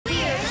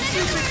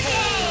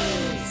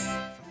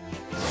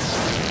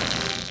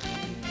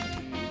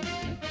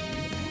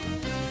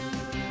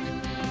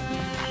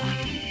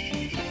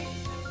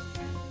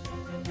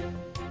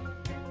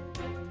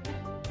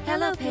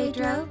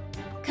Pedro.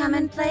 Come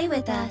and play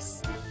with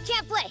us.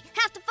 Can't play.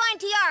 Have to find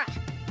Tiara.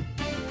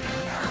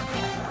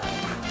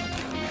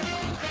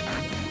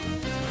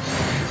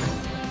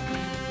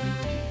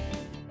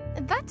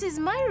 That is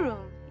my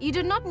room. You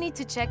do not need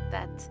to check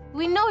that.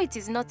 We know it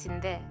is not in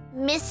there.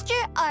 Mr.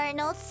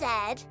 Arnold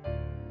said,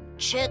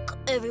 check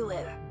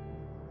everywhere.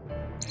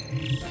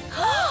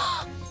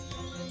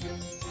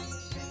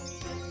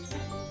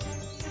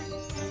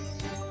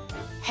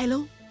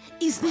 Hello?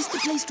 Is this the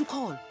place to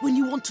call when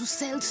you want to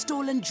sell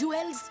stolen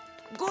jewels?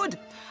 Good.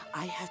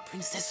 I have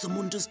Princess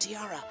Zamundo's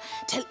tiara.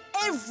 Tell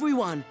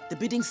everyone the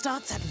bidding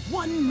starts at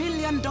 $1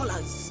 million.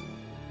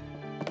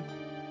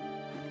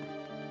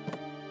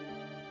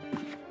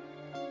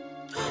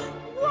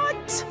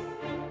 What?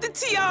 The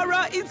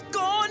tiara is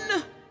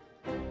gone!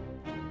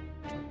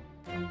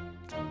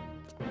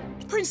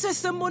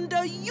 Princess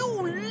Zamunda, you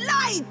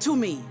lied to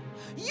me!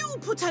 You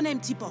put an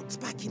empty box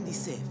back in the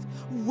safe.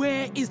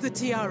 Where is the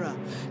tiara?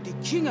 The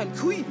king and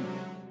queen,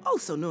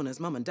 also known as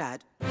Mom and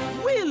Dad,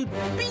 will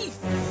be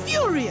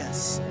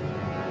furious!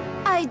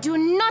 I do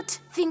not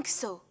think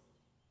so.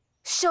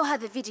 Show her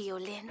the video,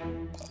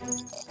 Lynn.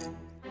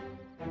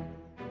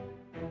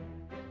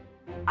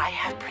 I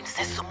have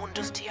Princess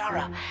Zamundo's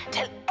tiara.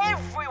 Tell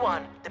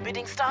everyone the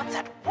bidding starts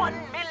at $1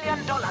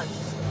 million.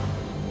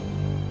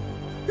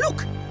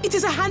 Look, it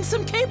is a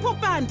handsome K-pop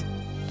band.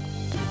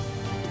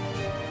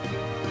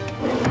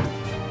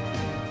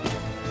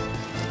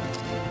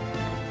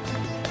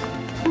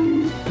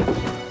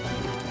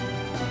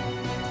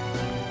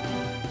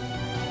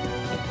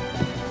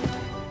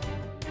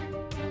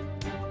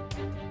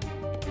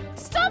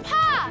 Stop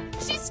her!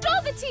 She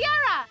stole the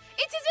tiara!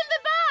 It is in the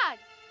bag!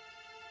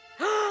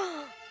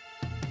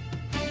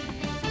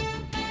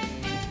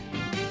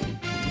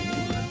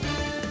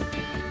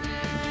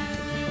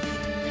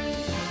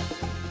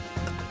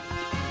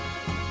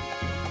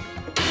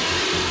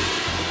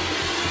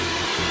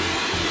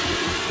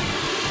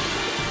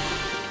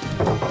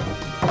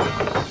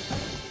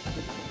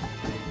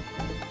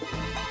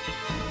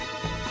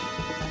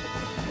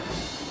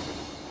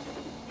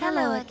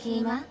 Hello,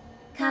 Akima.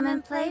 Come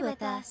and play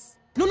with us.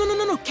 No,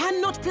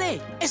 cannot play.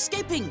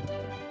 Escaping.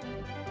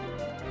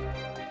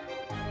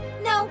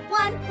 No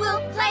one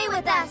will play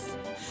with us.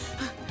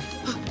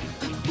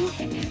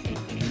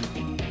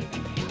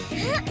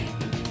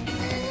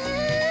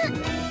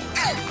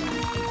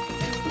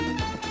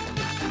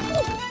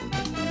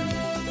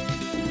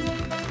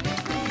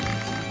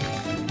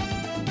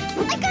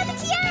 I got the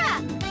tiara!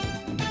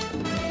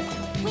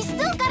 We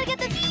still gotta get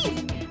the thief!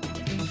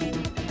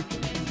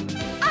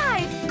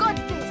 I've got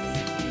this!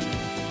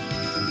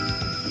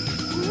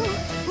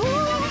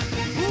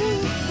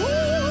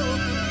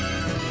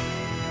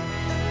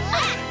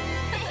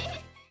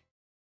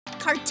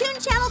 Cartoon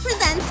Channel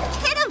presents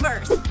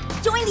Kidiverse!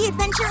 Join the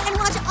adventure and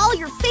watch all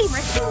your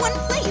favorites in one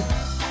place!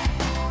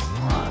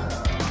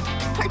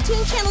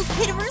 Cartoon Channel's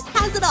Kidiverse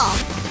has it all!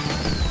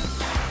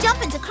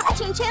 Jump into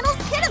Cartoon Channel's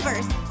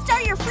Kidiverse!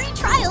 Start your free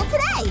trial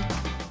today!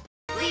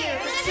 We're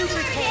the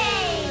Super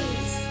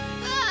K's!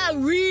 Ah,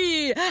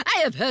 oui!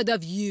 I have heard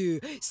of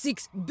you!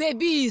 6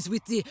 babies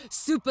with the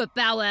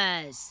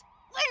superpowers!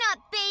 We're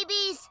not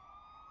babies!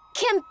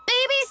 Can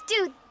babies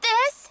do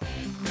this?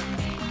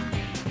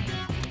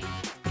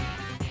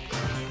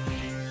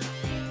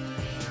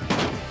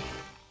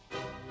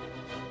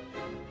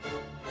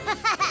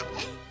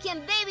 Can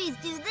babies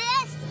do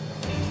this?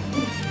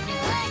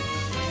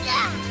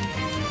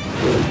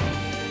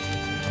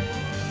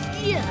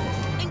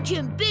 Yeah, and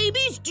can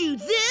babies do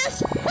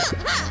this?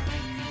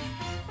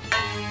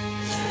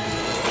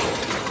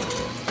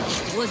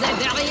 It was a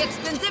very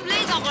expensive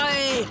laser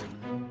ray!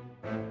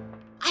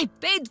 I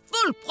paid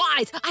full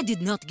price! I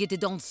did not get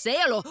it on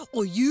sale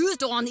or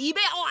used or on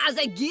eBay or as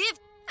a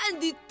gift!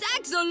 And the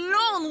tax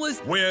alone was...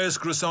 Where's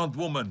Croissant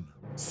Woman?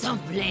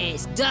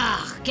 someplace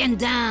dark and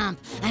damp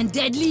and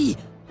deadly.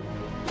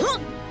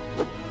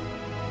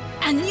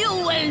 And you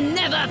will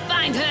never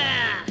find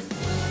her!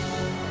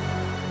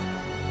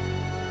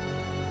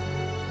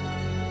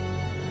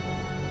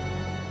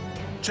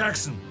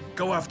 Jackson,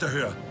 go after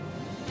her.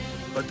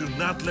 But do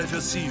not let her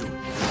see you.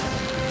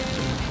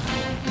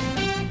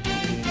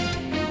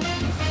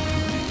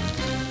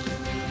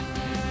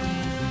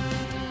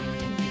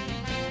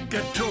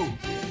 Get to!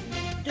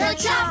 The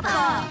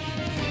chopper!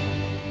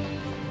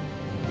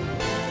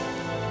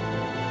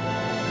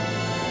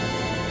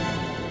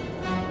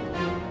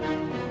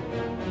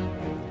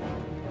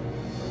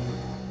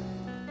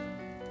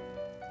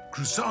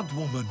 Croissant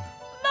Woman!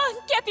 Mon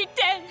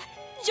Capitaine!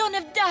 John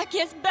of Dark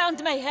has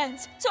bound my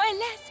hands, so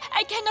alas,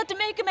 I cannot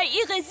make my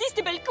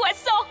irresistible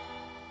croissant!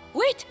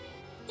 Wait!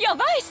 Your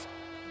voice!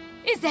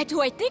 Is that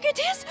who I think it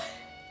is?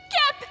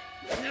 Cap!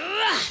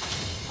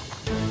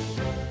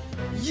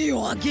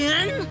 You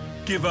again?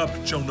 Give up,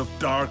 Joan of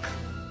Dark.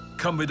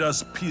 Come with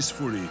us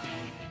peacefully.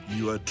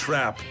 You are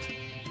trapped,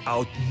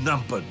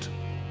 outnumbered.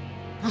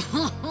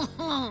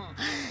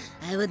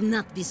 I would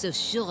not be so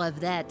sure of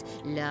that,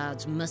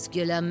 large,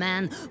 muscular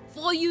man,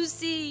 for you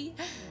see,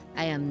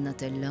 I am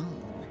not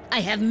alone. I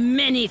have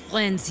many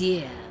friends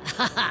here.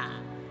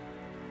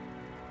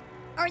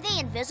 Are they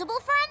invisible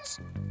friends?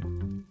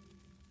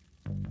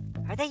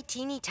 Are they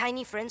teeny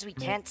tiny friends we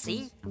can't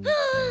see?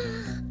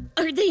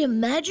 Are they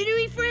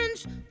imaginary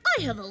friends?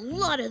 I have a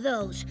lot of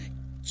those.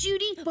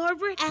 Judy,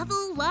 Barbara,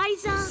 Ethel,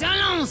 Liza.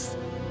 Silence!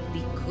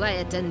 Be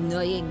quiet,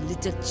 annoying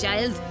little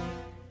child.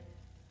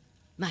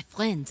 My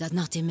friends are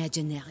not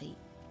imaginary.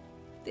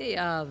 They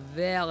are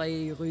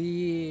very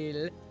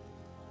real.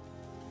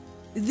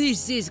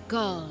 This is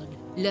called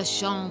La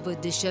Chambre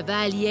des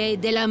Chevaliers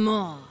de la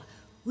Mort,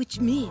 which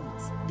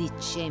means the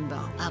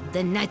Chamber of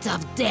the Knights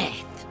of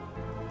Death.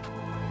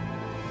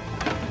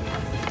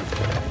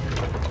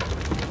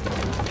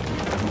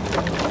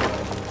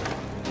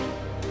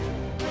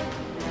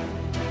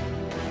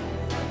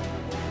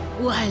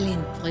 While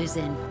in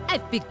prison, I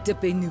picked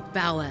up a new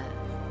power.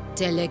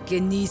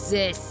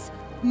 Telekinesis.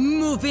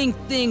 Moving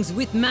things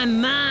with my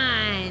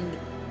mind.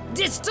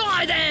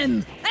 Destroy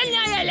them!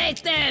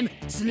 Annihilate them!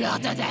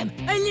 Slaughter them!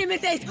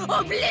 Eliminate!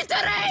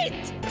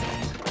 Obliterate!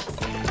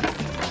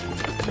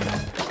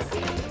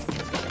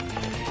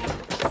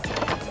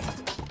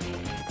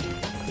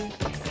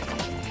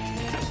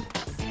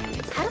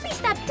 How do we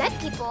stop dead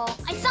people?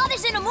 I saw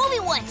this in a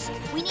movie once.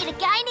 We need a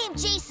guy named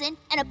Jason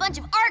and a bunch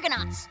of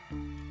Argonauts.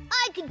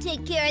 I can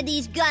take care of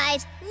these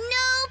guys,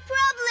 no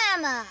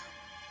problema.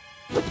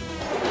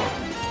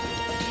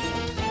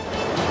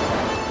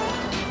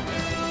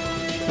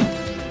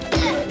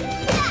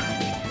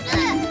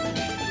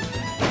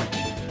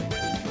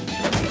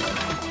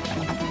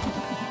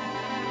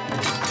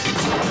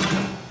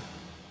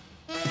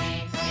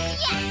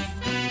 Yes!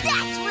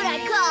 That's what I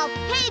call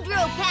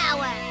Pedro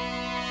power!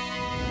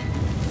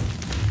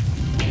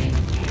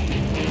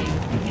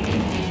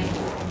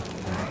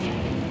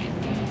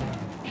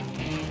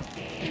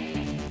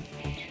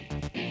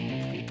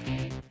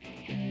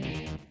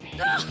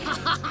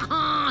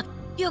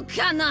 You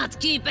cannot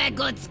keep a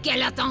good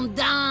skeleton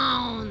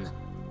down!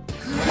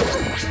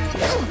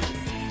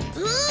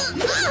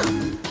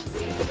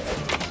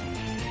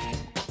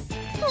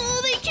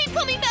 Oh, they keep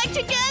coming back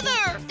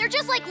together! They're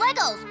just like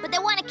Legos, but they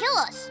want to kill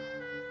us.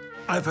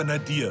 I have an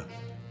idea.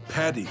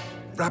 Patty,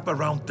 wrap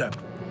around them.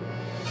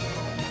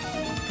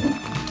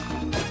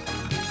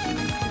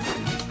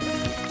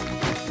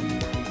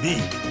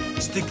 Neat.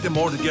 Stick them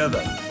all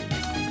together.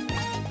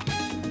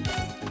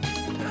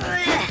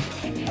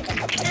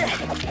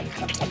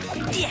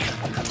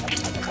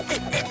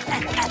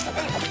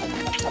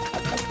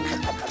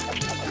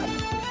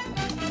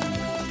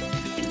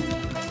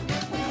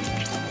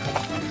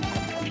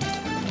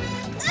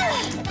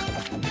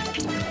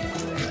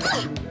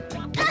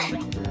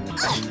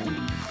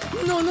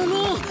 No, no,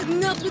 no!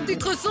 Not with the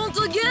croissant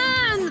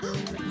again!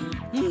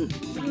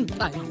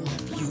 I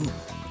love you.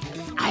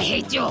 I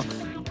hate you.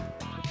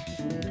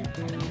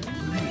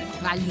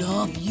 I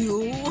love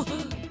you.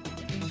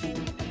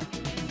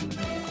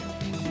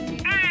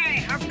 I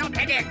have not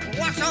had a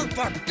croissant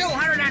for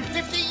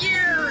 250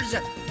 years!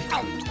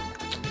 Oh.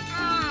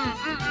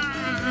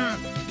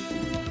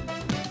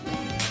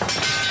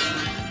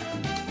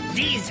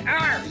 These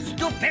are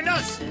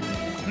stupendous!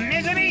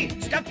 Mes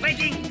amis, stop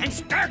fighting and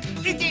start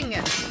eating!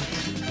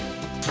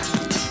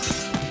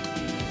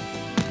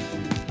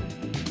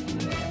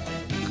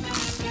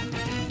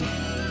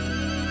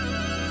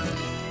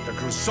 The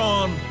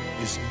croissant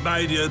is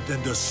mightier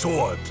than the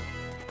sword.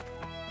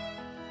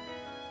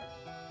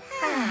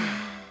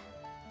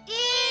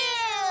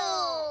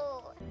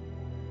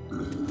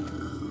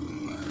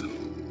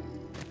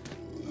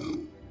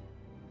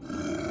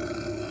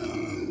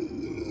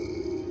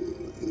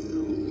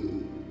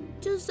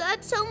 Does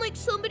that sound like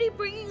somebody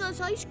bringing us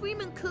ice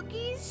cream and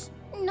cookies?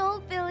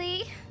 No,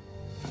 Billy.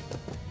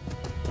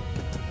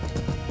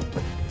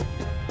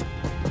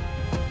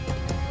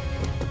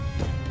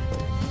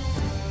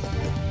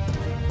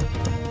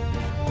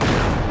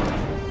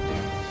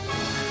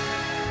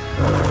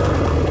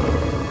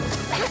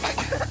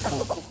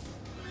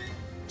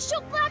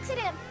 Shoot blocks at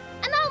him,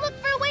 and I'll look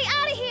for a way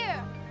out of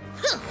here.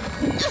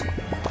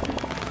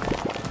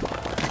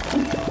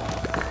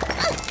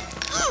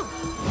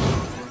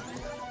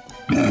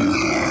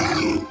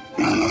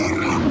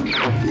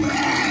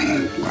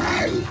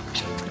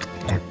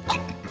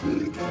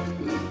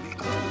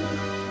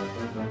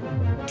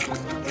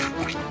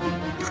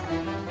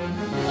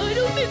 I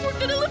don't think we're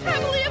gonna live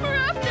happily ever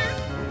after.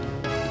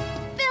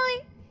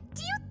 Billy,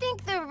 do you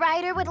think the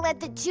writer would let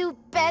the two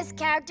best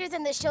characters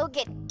in the show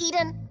get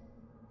eaten?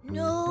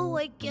 No,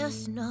 I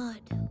guess not.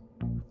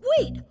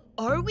 Wait,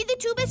 are we the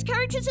two best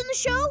characters in the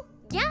show?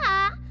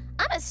 Yeah,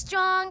 I'm a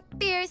strong,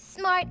 fierce,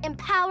 smart,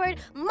 empowered,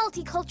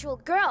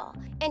 multicultural girl.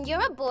 And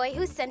you're a boy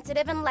who's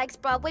sensitive and likes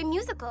Broadway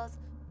musicals.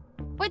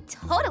 We're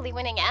totally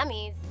winning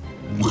Emmys.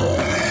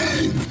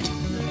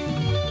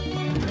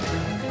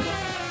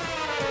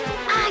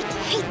 I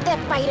hate that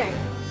writer.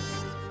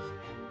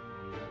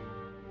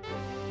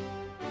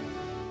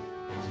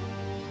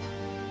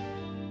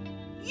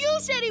 You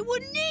said he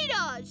wouldn't need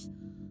us.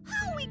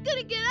 How are we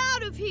gonna get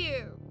out of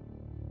here?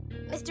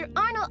 Mr.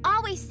 Arnold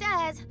always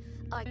says,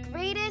 our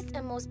greatest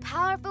and most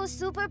powerful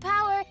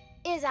superpower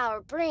is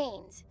our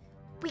brains.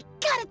 We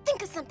gotta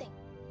think of something.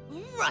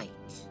 Right.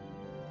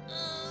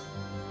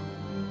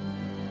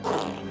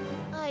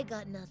 I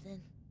got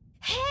nothing.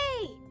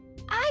 Hey!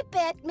 I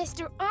bet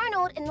Mr.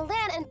 Arnold and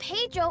Lan and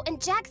Pedro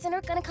and Jackson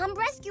are gonna come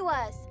rescue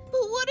us.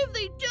 But what if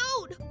they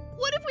don't?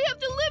 What if we have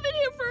to live in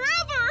here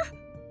forever?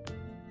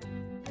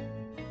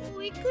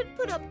 We could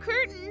put up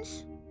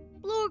curtains.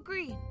 Blue or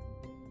green?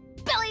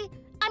 Billy,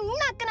 I'm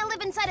not gonna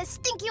live inside a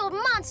stinky old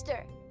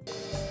monster.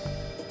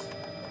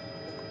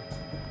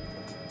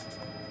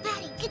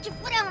 Patty, get your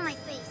foot out of my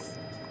face.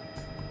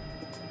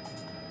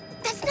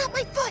 That's not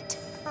my foot.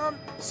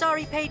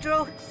 Sorry,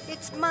 Pedro.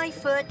 It's my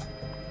foot.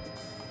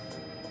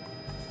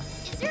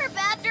 Is there a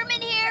bathroom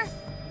in here?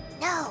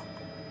 No.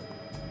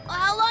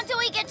 How long till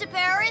we get to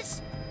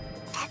Paris?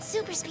 At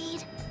super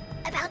speed.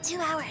 About 2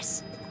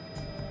 hours.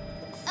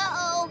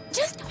 Uh-oh.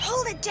 Just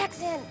hold it,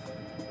 Jackson.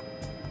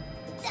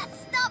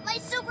 That's not my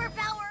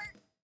superpower.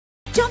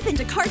 Jump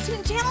into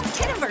Cartoon Channel's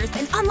Kidiverse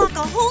and unlock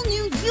a whole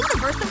new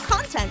universe of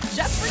content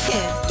just for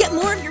kids. Get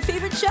more of your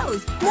favorite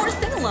shows, more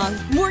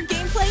sing-alongs, more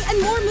gameplay,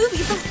 and more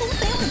movies the whole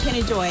family can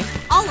enjoy.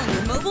 All on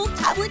your mobile,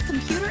 tablet,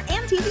 computer,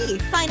 and TV.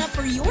 Sign up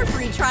for your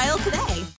free trial today.